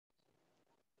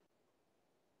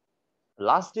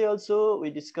Last day also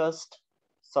we discussed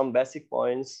some basic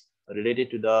points related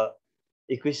to the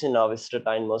equation of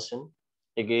straight-line motion.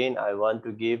 Again, I want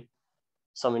to give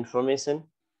some information,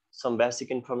 some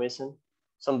basic information,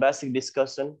 some basic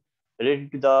discussion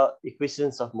related to the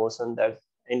equations of motion that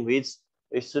in which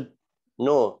we should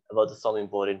know about some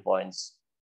important points.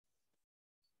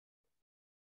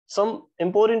 Some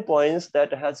important points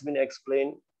that has been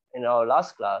explained in our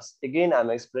last class. Again,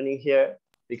 I'm explaining here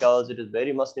because it is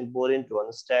very much important to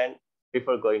understand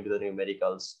before going to the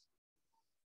numericals.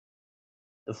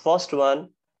 The first one,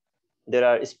 there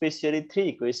are especially three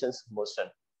equations of motion.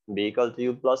 B equal to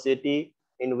U plus AT,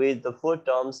 in which the four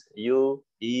terms U,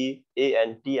 E, A,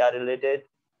 and T are related.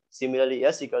 Similarly,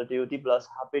 S equal to UT plus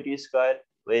half AT square,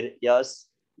 where S,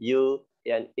 U,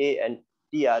 and A, and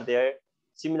T are there.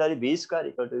 Similarly, B square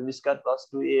equal to V square plus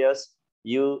 2AS,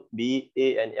 U, B,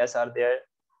 A, and S are there.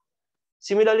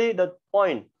 Similarly, the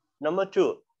point number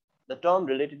 2, the term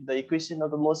related to the equation of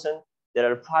the motion,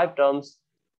 there are 5 terms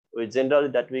which generally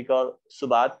that we call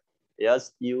SUBAT,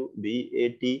 S, U, B, A,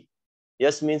 T.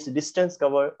 S means distance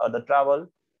covered or the travel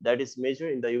that is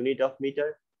measured in the unit of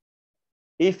meter.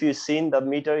 If you seen the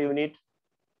meter unit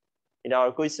in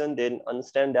our question, then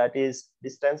understand that is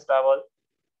distance travel.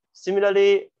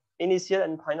 Similarly, initial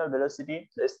and final velocity,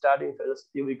 the starting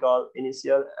velocity we call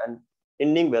initial and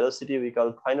ending velocity we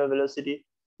call final velocity.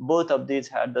 Both of these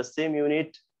had the same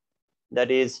unit,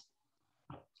 that is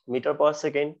meter per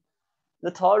second. The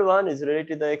third one is related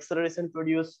to the acceleration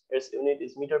produced. Its unit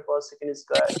is meter per second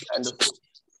square.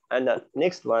 And the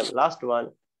next one, last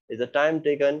one, is the time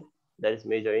taken, that is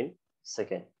measured in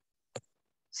second.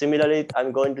 Similarly,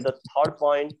 I'm going to the third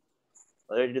point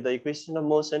related to the equation of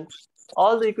motion.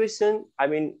 All the equation,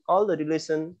 all the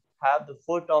relation have the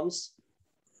 4 terms,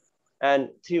 and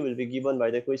 3 will be given by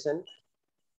the equation.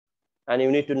 And you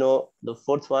need to know the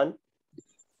fourth one.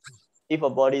 If a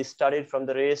body started from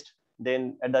the rest,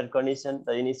 then at that condition,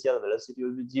 the initial velocity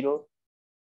will be 0.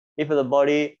 If the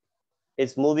body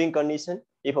is moving condition,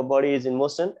 if a body is in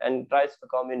motion and tries to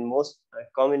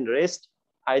come in rest,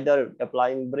 either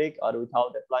applying brake or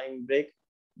without applying brake,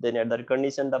 then at that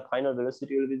condition, the final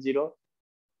velocity will be 0.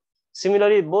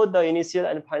 Similarly, both the initial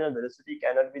and final velocity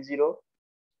cannot be 0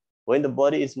 when the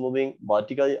body is moving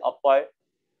vertically upward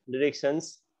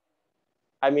directions.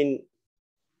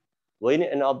 When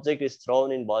an object is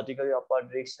thrown in vertically upward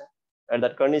direction, at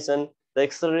that condition, the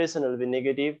acceleration will be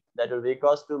negative. That will be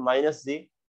equals to minus G,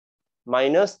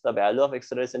 minus the value of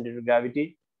acceleration due to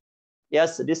gravity.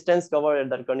 Yes, distance covered at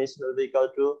that condition will be equal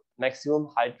to maximum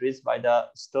height reached by the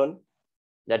stone,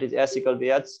 that is S equal to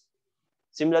H.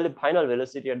 Similarly, final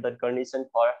velocity at that condition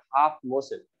for half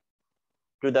motion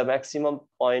to the maximum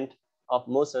point of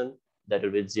motion, that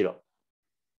will be 0.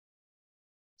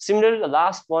 Similarly, the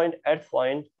last point, at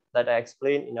point, that I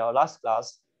explained in our last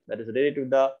class, that is related to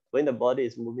the when the body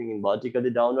is moving in vertically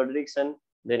downward direction,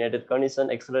 then at that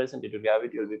condition, acceleration due to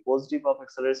gravity will be positive of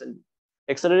acceleration.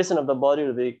 Acceleration of the body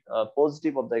will be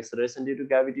positive of the acceleration due to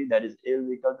gravity, that is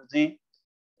L equal to G.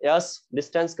 Yes,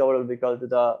 distance covered will be equal to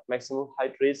the maximum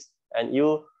height reached, and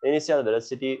U, initial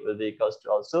velocity, will be equal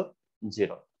to also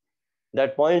 0.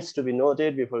 That points to be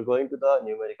noted before going to the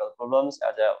numerical problems,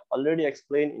 as I have already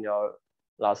explained in our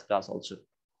last class also.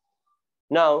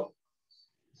 Now,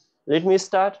 let us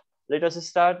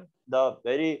start the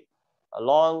very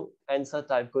long answer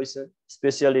type question.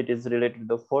 Especially it is related to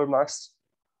the 4 marks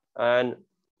and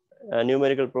a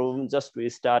numerical problem just we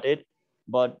started,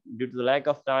 but due to the lack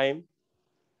of time,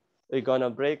 we're gonna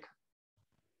break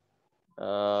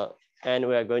and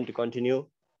we are going to continue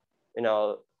in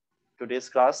our today's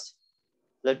class.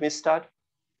 Let me start.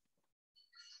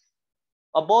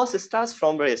 A bus starts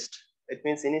from rest. It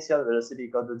means initial velocity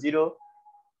equal to 0.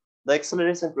 The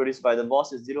acceleration produced by the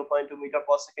bus is 0.2 meter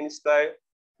per second square.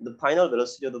 The final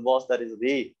velocity of the bus, that is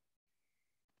V,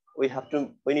 we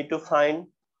need to find,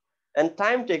 and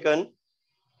time taken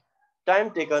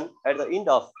at the end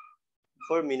of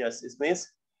 4 minutes. It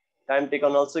means time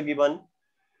taken also given,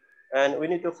 and we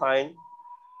need to find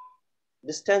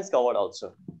distance covered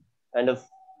also. And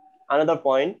another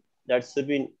point that should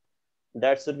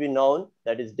be known,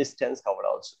 that is distance covered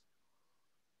also.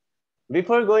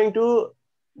 Before going to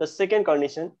the second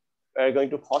condition, we are going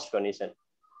to first condition.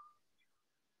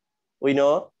 We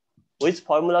know which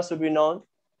formula should be known,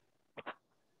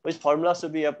 which formula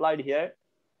should be applied here.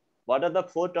 What are the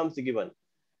 4 terms given?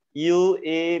 U,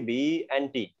 A, B,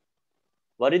 and T.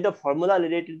 What is the formula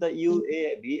related to the U,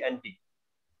 A, B, and T?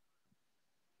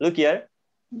 Look here.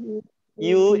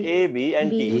 U, A, B, and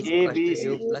T. A, B, C.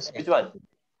 Which one?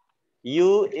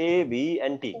 U, A, B,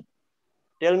 and T.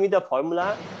 Tell me the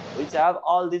formula which have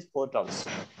all these four terms.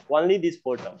 Only these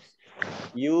four terms.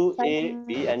 U, A,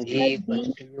 B, and D. B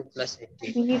equals to U plus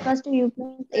 80. B equals to U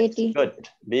plus 80. Good.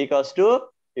 B equals to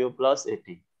U plus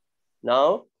 80.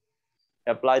 Now,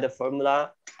 apply the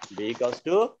formula. B equals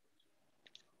to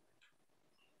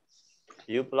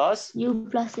U plus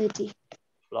 80.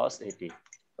 Plus 80.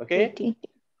 Okay? 80.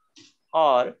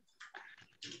 Or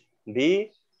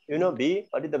B, you know B,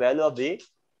 what is the value of B?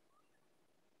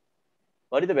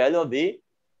 What is the value of B?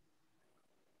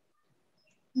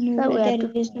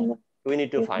 We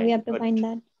need to find. We have to Good. find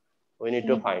that. We need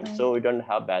to find. So we don't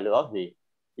have value of B.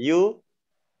 U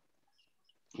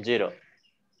 0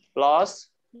 plus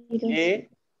A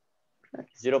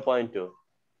 0.2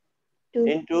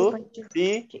 into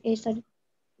P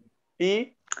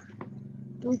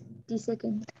 2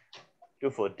 seconds.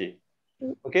 240.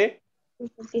 Okay.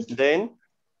 Then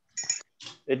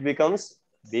it becomes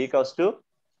B equals to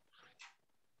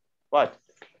what?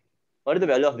 What is the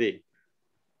value of B?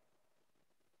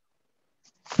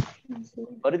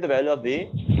 What is the value of B?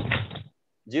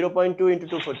 0.2 into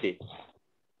 240.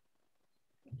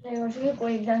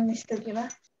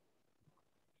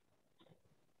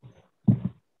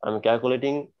 I'm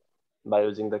calculating by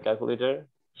using the calculator.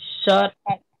 Sir,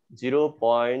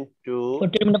 0.2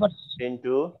 40 minutes.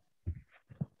 into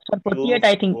Sir, 48,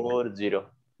 I think.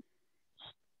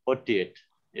 48.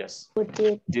 Yes.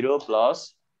 48. 0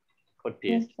 plus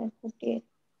 48. Yes, sir, 48.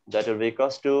 That will be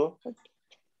equals to.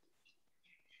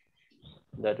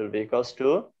 That will be equals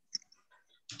to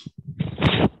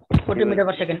 40 meter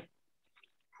per second.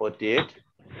 48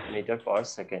 meter per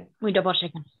second. Meter per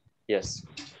second. Yes.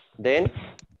 Then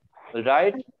we'll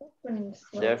write.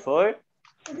 Therefore.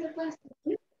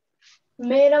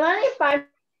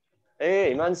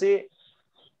 Hey, Imansi.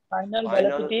 Final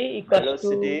velocity equals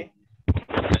to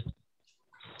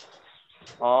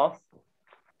of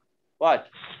what?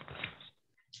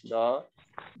 The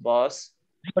bus.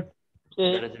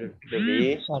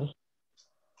 B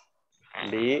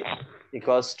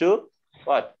equals to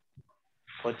what?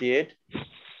 48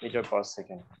 meter per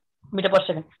second. Meter per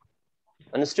second.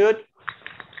 Understood?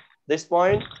 This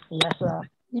point? Yes, sir.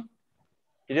 Did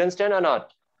you understand or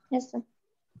not? Yes, sir.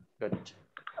 Good.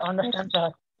 Understand,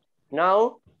 sir.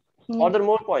 Now, further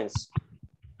more points.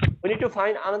 We need to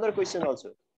find another question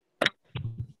also.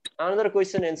 Another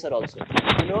question answer also.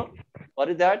 You know what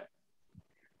is that?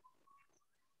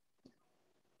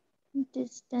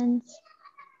 Distance.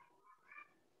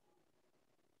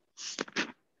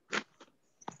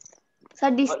 So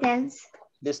distance.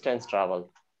 Distance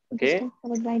travel. Okay. Distance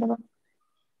covered by the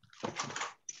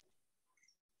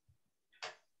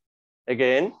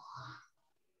Again.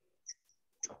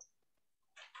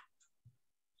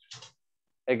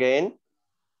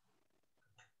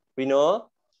 We know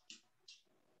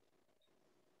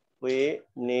we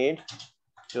need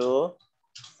to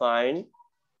find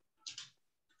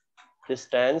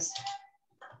distance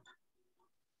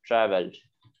traveled.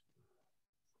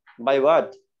 By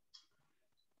what?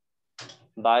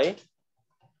 By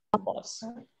bus.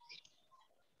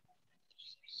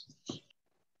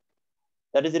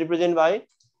 That is represented by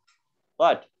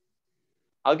what?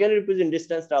 How can you represent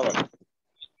distance travel?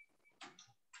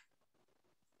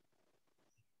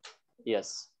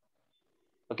 Yes.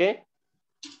 Okay.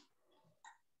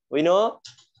 We know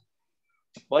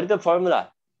what is the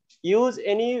formula. Use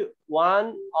any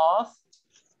one of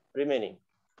remaining.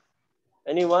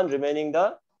 Any one remaining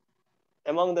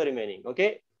among the remaining.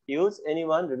 Okay. Use any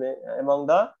one among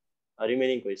the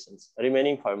remaining questions.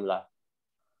 Remaining formula.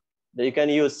 You can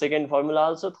use second formula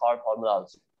also, third formula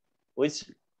also. Which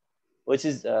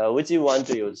you want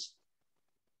to use?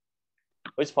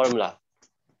 Which formula?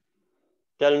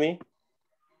 Tell me.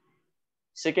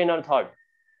 Second or third?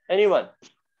 Anyone?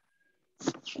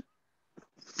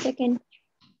 second.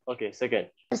 Okay, second.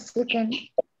 Second.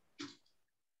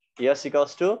 Yes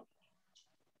equals to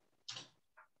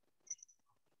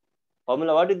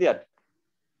formula. What is that?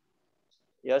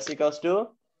 Yes equals to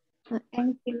ut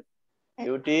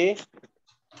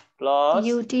plus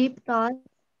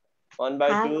 1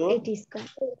 by 2 80 square.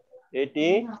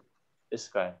 80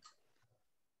 square.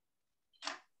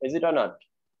 Is it or not?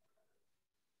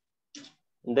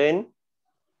 Then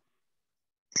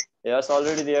yes,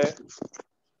 already there.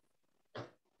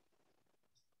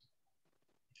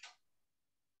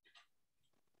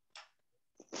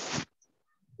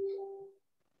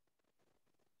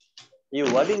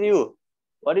 What is u?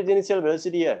 What is the initial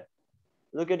velocity here?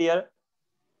 Look at here.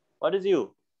 What is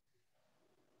u?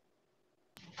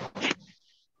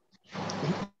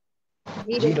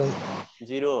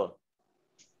 0.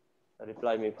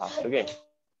 Reply me fast. Okay.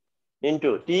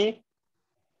 Into t.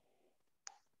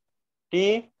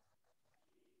 T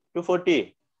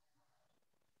 240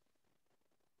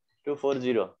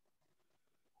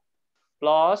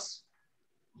 plus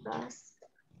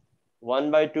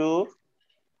 1 by 2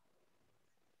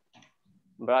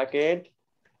 bracket.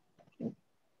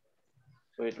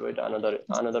 Wait,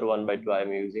 another 1 by 2 I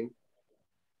am using.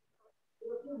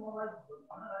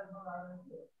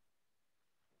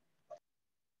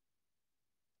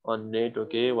 One minute,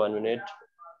 okay, 1 minute.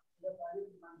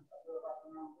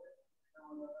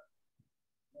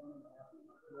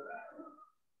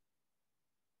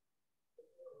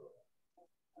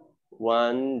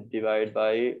 One divided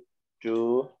by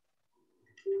 2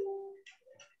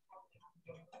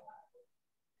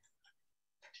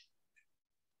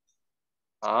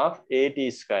 half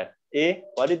AT square. A,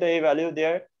 what is the A value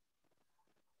there?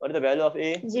 What is the value of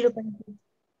A? 0.2.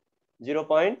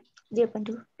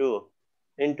 0.2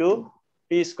 into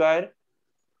T square.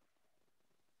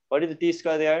 What is the T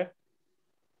square there?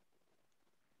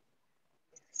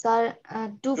 Sir,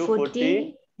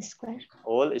 240 square.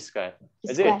 Whole square.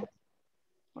 Is Square. it?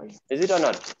 Is it or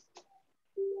not?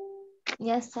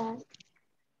 Yes, sir.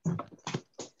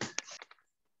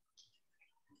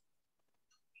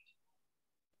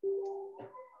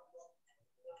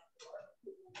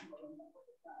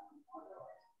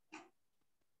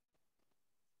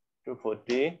 Two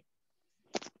 40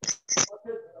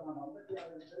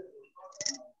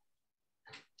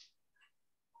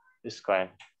 square.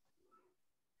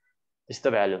 This is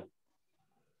the value.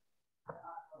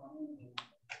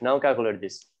 Now calculate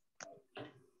this.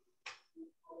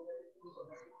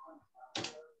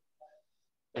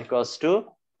 Equals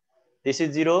to, this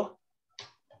is 0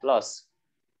 plus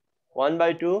 1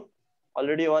 by 2,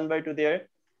 already 1 by 2 there.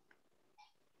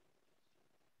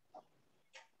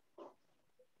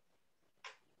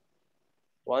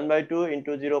 One by 2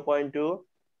 into 0.2,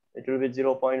 it will be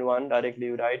 0.1. Directly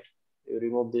you write, you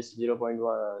remove this 0.1,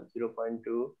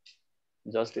 0.2,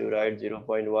 just you write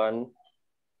 0.1,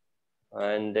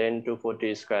 and then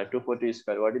 240 square. 240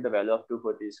 square. What is the value of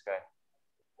 240 square?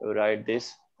 You write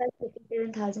this.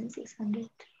 57,600.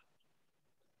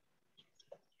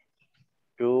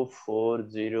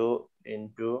 240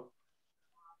 into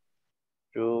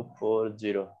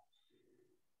 240.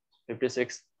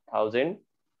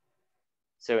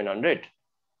 56,700.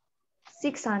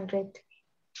 600.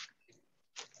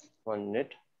 1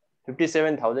 minute.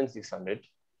 57,600.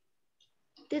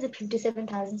 This is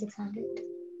 57,600.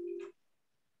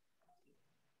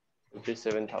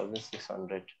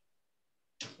 57,600.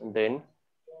 And then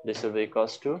this will be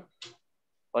equals to,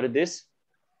 what is this?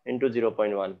 Into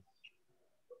 0.1.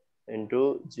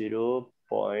 Into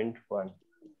 0.1.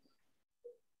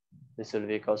 This will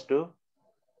be equals to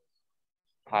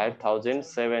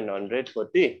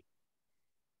 5,740.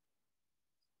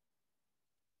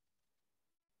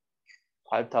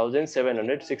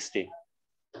 5,760.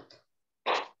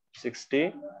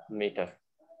 60 meter.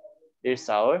 It's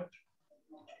our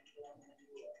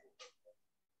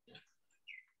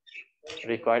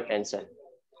required answer.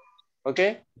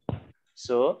 Okay.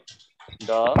 So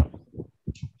the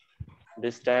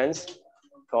distance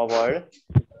covered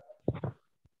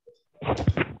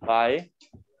by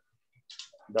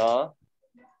the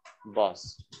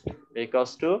bus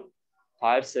equals to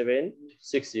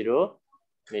 5760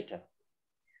 meter.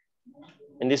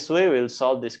 In this way, we'll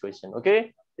solve this question.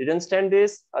 Okay. Did you understand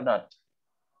this or not?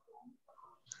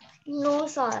 No,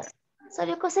 sir. Sir,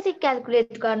 you कसरी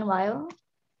calculate गर्नुभयो?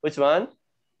 Which one?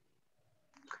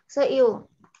 So you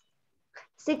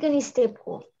second step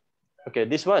हो. Okay,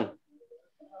 this one.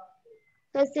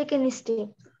 The second step.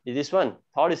 Is this one?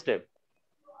 Third step.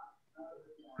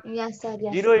 Yes, sir.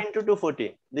 Yes. 0 into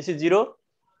 240. This is 0.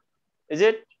 Is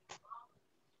it?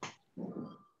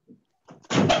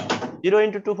 0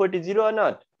 into 240, 0 or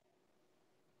not?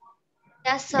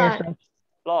 Yes, sir. Yes, sir.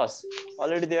 Plus,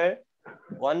 already there.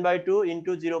 1 by 2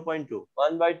 into 0.2.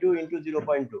 1 by 2 into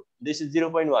 0.2. This is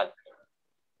 0.1.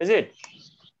 Is it?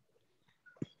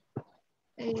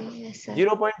 Yes, sir.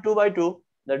 0.2 by 2.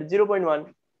 That is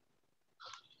 0.1.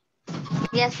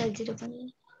 Yes, sir.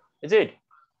 0.1. Is it?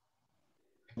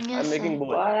 Yes, I'm making sir.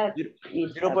 both.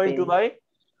 0.2 by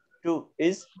 2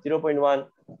 is 0.1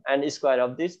 and square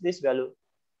of this value.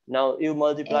 Now you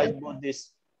multiply both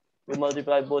this. You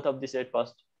multiply both of this at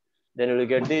first. Then you will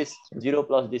get this 0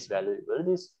 plus this value equal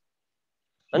this.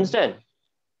 Understand?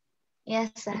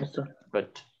 Yes, sir. Yes, sir.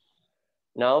 Good.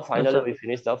 Now finally sir. we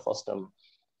finish the first term.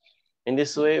 In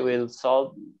this way we'll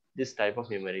solve this type of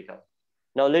numerical.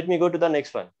 Now let me go to the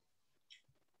next one.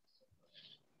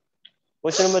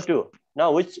 Question number 2.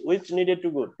 Now which needed to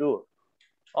go to?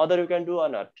 Other you can do or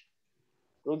not.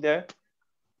 Look there.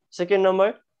 Second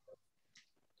number.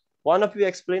 One of you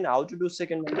explain how to do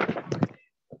second one.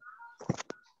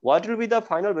 What will be the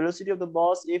final velocity of the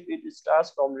bus if it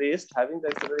starts from rest, having the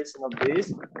acceleration of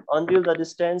this until the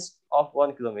distance of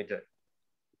 1 kilometer?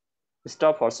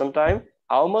 Stop for some time.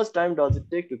 How much time does it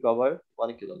take to cover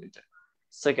 1 kilometer?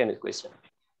 Second question.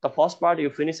 The first part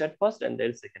you finish at first and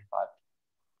then second part.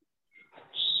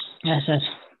 Yes, sir.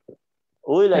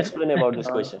 Who will explain about this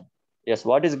question? Yes,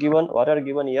 what is given? What are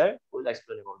given here? Who will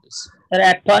explain about this? Sir,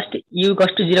 at first u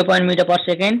equals to 0.1 meter per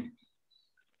second.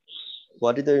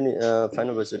 What is the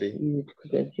final velocity?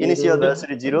 Initial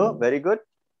velocity 0. Very good.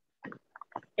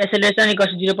 Acceleration equals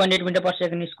to 0.8 meter per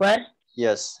second square.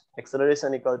 Yes.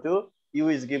 Acceleration equal to u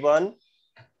is given.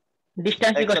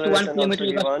 Distance equals to 1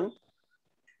 kilometer.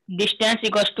 Distance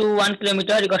equals to 1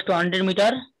 kilometer equals to 100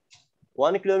 meter.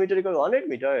 1 kilometer equals 100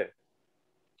 meter.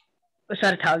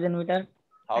 Sir, 1000 meter.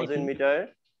 1000 meter.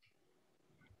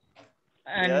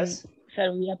 And yes.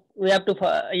 Sir, we have to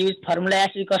use formula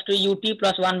S equals to ut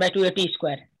plus 1 by 2 at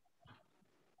square.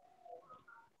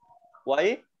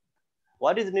 Why?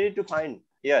 What is needed to find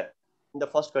here in the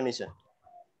first condition?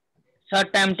 Sir,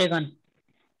 time taken.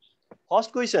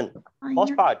 First question.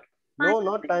 First part. No,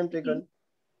 not time taken.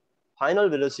 Final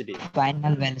velocity.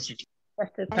 Final velocity.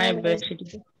 Final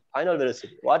velocity. Final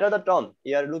velocity. What are the terms?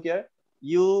 Here, look here.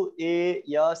 U, A,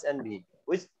 S, and B.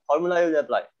 Which formula you will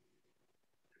apply?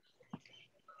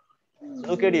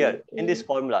 Look at here. In this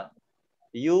formula.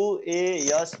 U, A,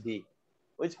 S, B.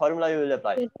 Which formula you will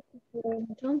apply?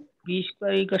 B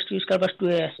square equals to U square plus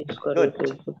 2AS. Good.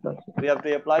 We have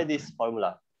to apply this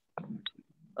formula.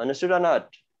 Understood or not?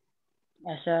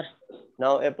 Yes, sir.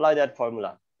 Now apply that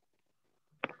formula.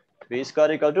 B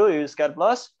square equal to U square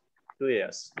plus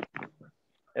 2AS.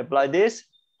 Apply this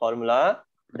formula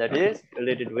that is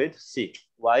related with C.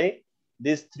 Why?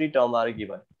 These three terms are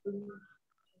given.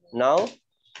 Now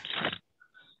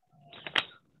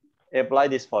apply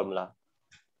this formula.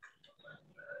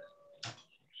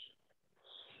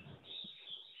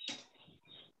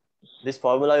 This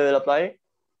formula you will apply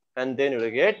and then you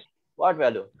will get what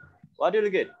value? What you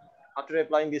will get after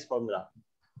applying this formula?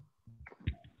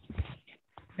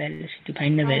 Velocity,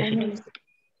 final velocity.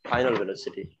 Final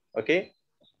velocity. Okay.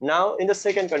 Now in the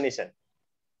second condition.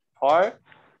 For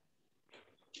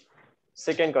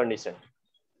second condition.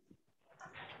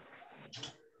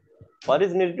 What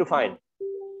is needed to find?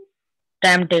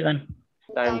 Time taken.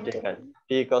 Time taken.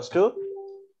 T equals to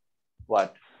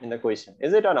what in the question?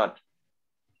 Is it or not?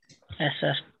 Yes,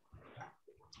 sir.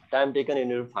 Time taken you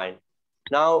need to find.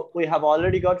 Now we have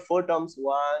already got 4 terms.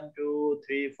 1, 2,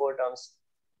 3, 4 terms.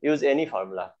 Use any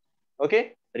formula.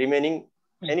 Okay. Remaining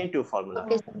any 2 formula.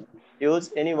 Okay.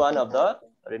 Use any one of the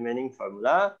remaining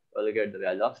formula. We'll get the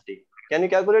value of T. Can you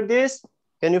calculate this?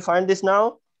 Can you find this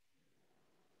now?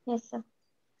 Yes, sir.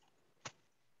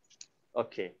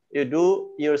 Okay. You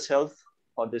do yourself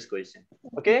for this question.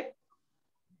 Okay.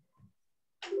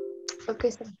 Okay,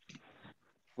 sir.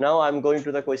 Now I'm going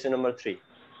to the question number 3.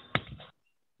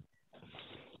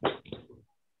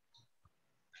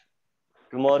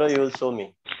 Tomorrow you will show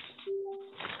me.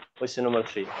 Question number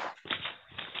 3.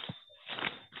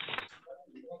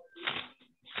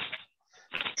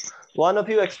 One of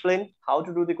you explain how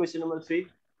to do the question number 3.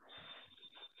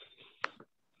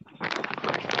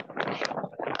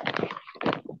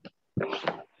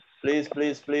 Please,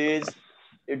 please, please.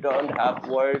 You don't have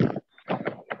word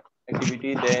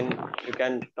activity, then you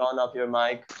can turn off your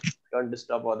mic. Don't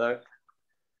disturb other.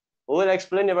 Who will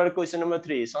explain about question number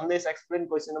 3? Sandesh explain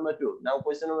question number 2. Now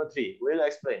question number 3. Who will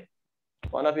explain?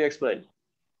 One of you explain.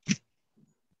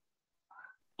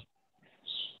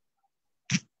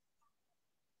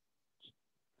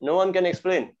 No one can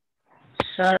explain.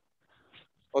 Sir.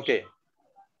 Okay.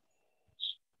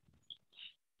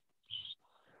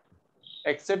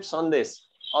 Except Sandesh.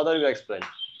 Other will explain.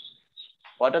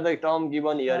 What are the terms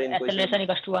given here in question? Acceleration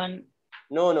equals to 1.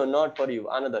 No, not for you.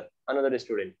 Another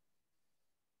student.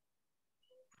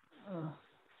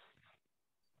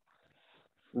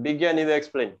 Bigyan, you will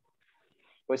explain.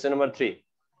 Question number 3.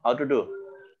 How to do?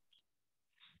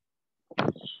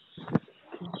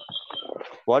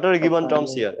 What are given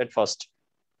terms here at first?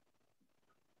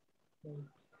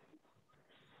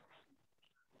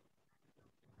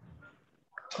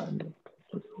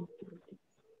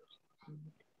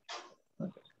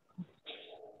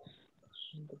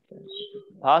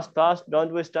 Fast,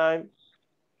 don't waste time.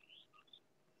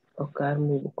 A car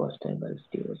move across time while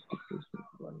steers decreases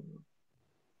 1 minute.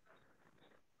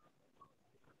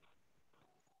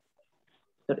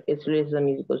 So acceleration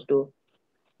is equals to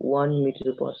 1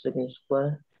 meter per second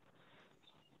square.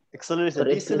 Acceleration,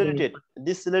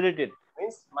 decelerated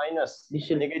means minus,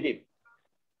 negative.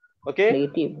 Okay.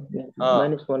 Negative.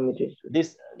 Minus 1 meter.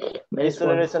 This Minus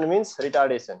deceleration means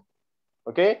retardation.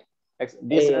 Okay.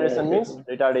 Deceleration means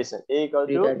retardation. A equal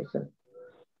to retardation.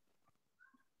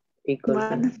 Equal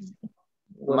to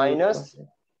minus.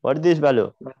 What is this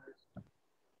value?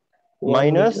 Minus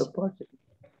Minus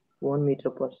 1 meter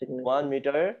per second. 1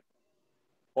 meter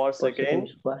per second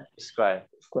square.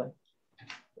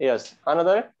 Yes.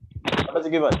 Another. What is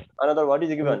given? Another. What is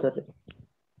given? Another.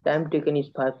 Time taken is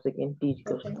 5 seconds. T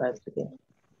equals to 5 seconds.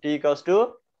 T equals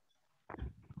to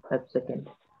 5 seconds.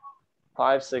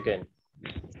 5 seconds.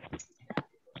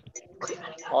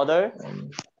 Other.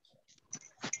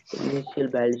 The initial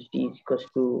velocity is equals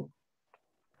to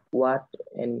watt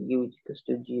and U is equals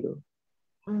to 0.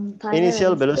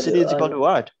 Initial velocity is equal to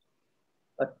what?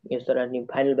 Yes, sir. And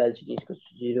final velocity is equals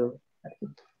to 0.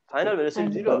 Final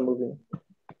velocity 0. Moving.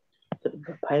 So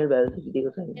the final velocity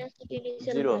is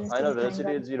 0. Final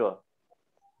velocity is 0.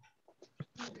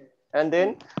 And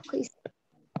then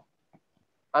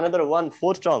another one,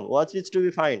 fourth term. What is to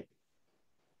be find?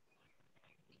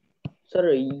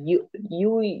 Sir, you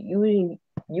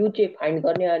चाहिँ find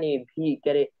गर्ने अनि v के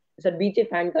अरे sir b चाहिँ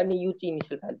find गर्ने u चाहिँ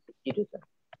initial velocity 0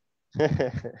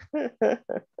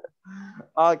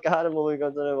 Our car moving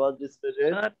concern was this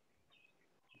period.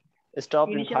 Stop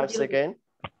in 5 seconds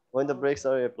when the brakes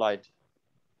are applied.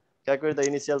 Calculate the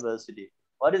initial velocity.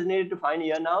 What is needed to find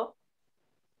here now?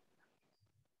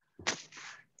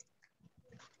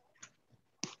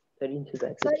 Sir,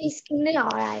 screen नहीं आ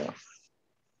रहा है.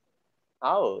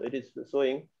 How? It is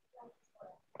showing.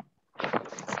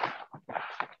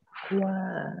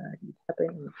 What is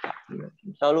happening?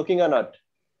 Now looking or not?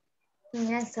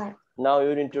 Yes, sir. Now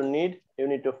you need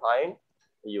to find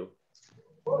u.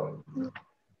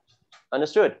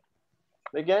 Understood?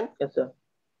 Begin? Yes, sir.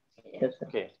 Yes, sir.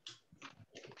 Okay.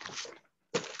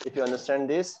 If you understand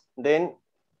this, then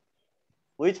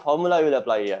which formula you will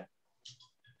apply here?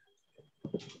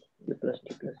 U plus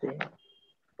T plus A.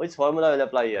 Which formula will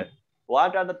apply here?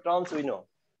 What are the terms we know?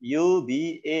 U,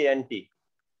 B, A, and T.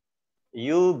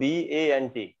 U, B, A,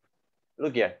 and T.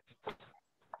 Look here.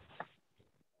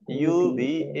 U,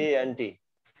 B, A, and T.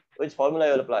 Which formula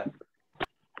you will apply?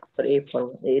 For A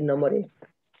formula. A number A.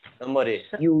 Number A.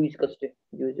 U is equals to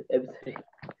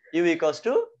U equals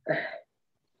to?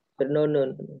 Sir,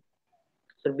 no.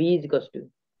 Sir, B is equals to?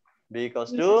 B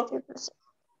equals to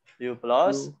U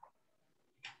plus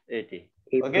AT. A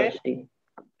okay? plus T.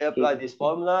 Apply this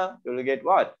formula, you will get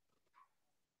what?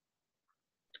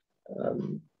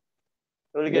 You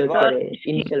will get what?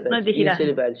 Initial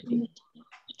velocity.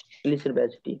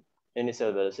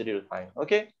 Initial velocity will find.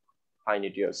 Okay? Find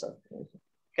it yourself.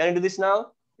 Can you do this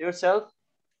now yourself?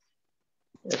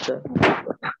 Yes, sir.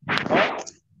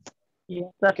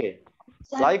 Yes, sir. Okay.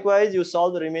 Likewise, you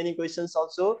solve the remaining questions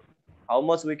also. How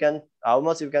much you can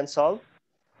solve?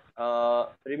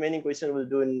 Remaining question we'll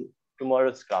do in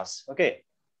tomorrow's class. Okay.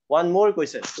 One more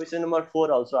question. Question number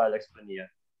 4 also I'll explain here.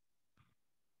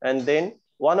 And then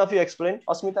one of you explain.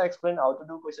 Asmita, explain how to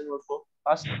do question number 4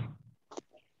 first.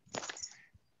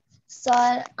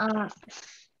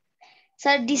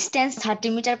 Sir, distance 30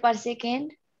 meter per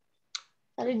second.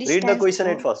 Read the question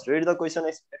at first. Read the question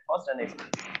at first and explain.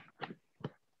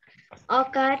 A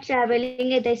car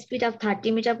traveling at the speed of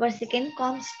 30 meter per second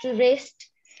comes to rest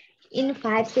in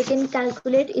 5 seconds.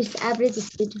 Calculate its average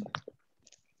speed.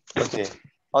 Okay.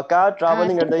 A car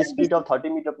traveling at the speed of 30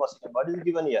 meter per second. What is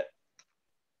given here?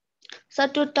 So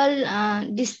total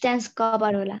distance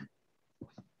cover hola.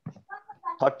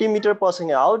 30 meter per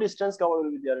second. How distance cover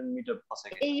will be there in meter per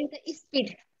second?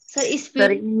 Speed. Sir, speed.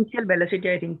 Sir, initial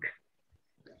velocity, I think.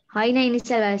 Hi, na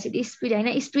initial velocity. Speed. Hi,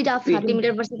 na speed of 30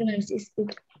 meter per second is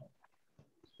speed.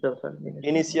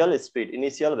 Initial speed,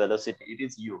 initial velocity. It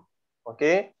is u.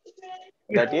 Okay.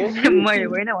 That is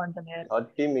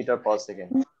 30 meter per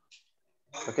second.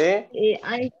 Okay.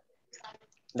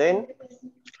 Then.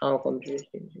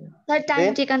 Sir,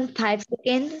 time taken 5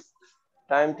 seconds.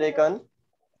 Time taken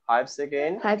 5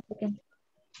 seconds. 5 seconds.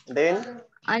 Then.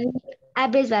 And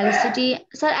average velocity.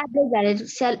 Sir, average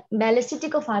velocity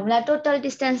ko formula total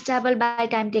distance traveled by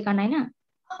time taken, hai na?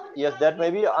 Yes, that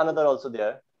may be another also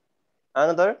there.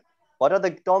 Another. What are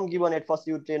the term given at first?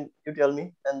 You tell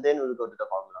me, and then we'll go to the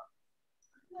formula.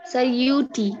 Sir,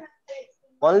 UT.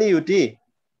 Only UT.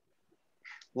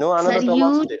 No another term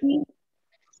also there.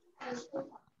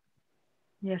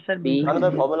 Yes, sir. B.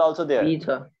 Another formula also there. B,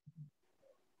 sir.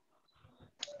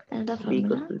 Another B formula.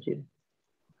 equals to 0.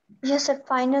 Yes, sir.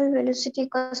 Final velocity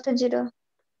equals to 0.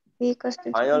 V equals to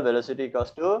 0. Final velocity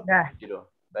equals to 0.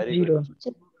 Very good.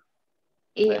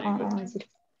 Very good.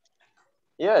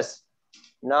 Yes.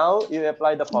 Now you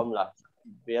apply the formula.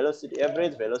 Velocity,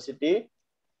 average velocity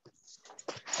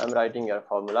I'm writing your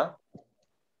formula.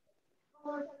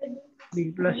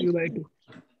 V plus U by 2.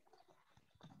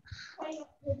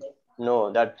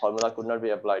 No, that formula could not be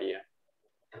applied here.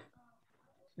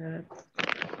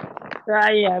 So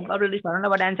I have already found out,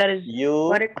 but answer is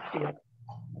You correct.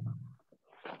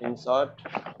 insert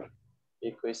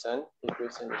equation,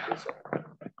 action,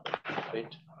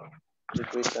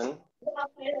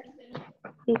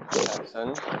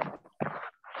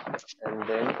 and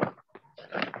then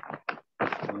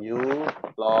U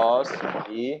plus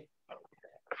V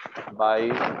by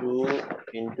 2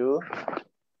 into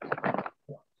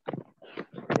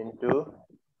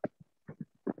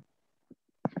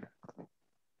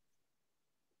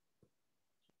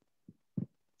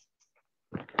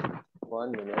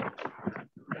 1 minute.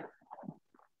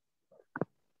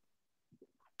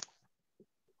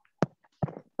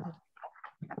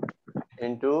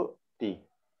 Into T.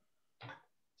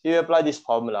 So you apply this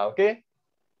formula, okay,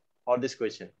 for this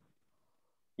question.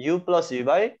 U plus V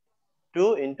by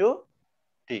 2 into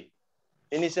T.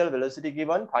 Initial velocity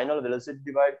given, final velocity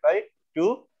divided by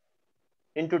 2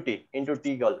 into T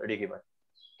already given.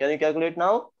 Can you calculate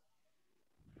now?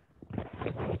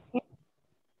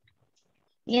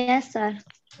 Yes, sir.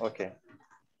 Okay.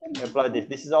 Apply this.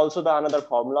 This is also the another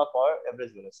formula for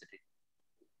average velocity.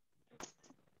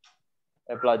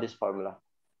 Apply this formula.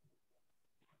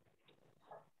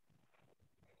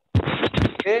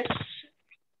 Okay.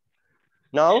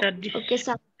 Now, Okay,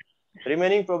 sir.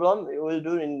 remaining problem we will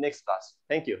do in next class.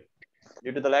 Thank you.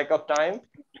 Due to the lack of time,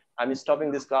 I'm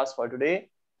stopping this class for today.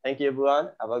 Thank you, everyone.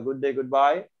 Have a good day.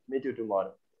 Goodbye. Meet you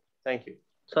tomorrow. Thank you.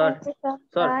 Sir, Okay, sir.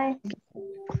 sir, Bye.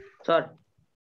 sir.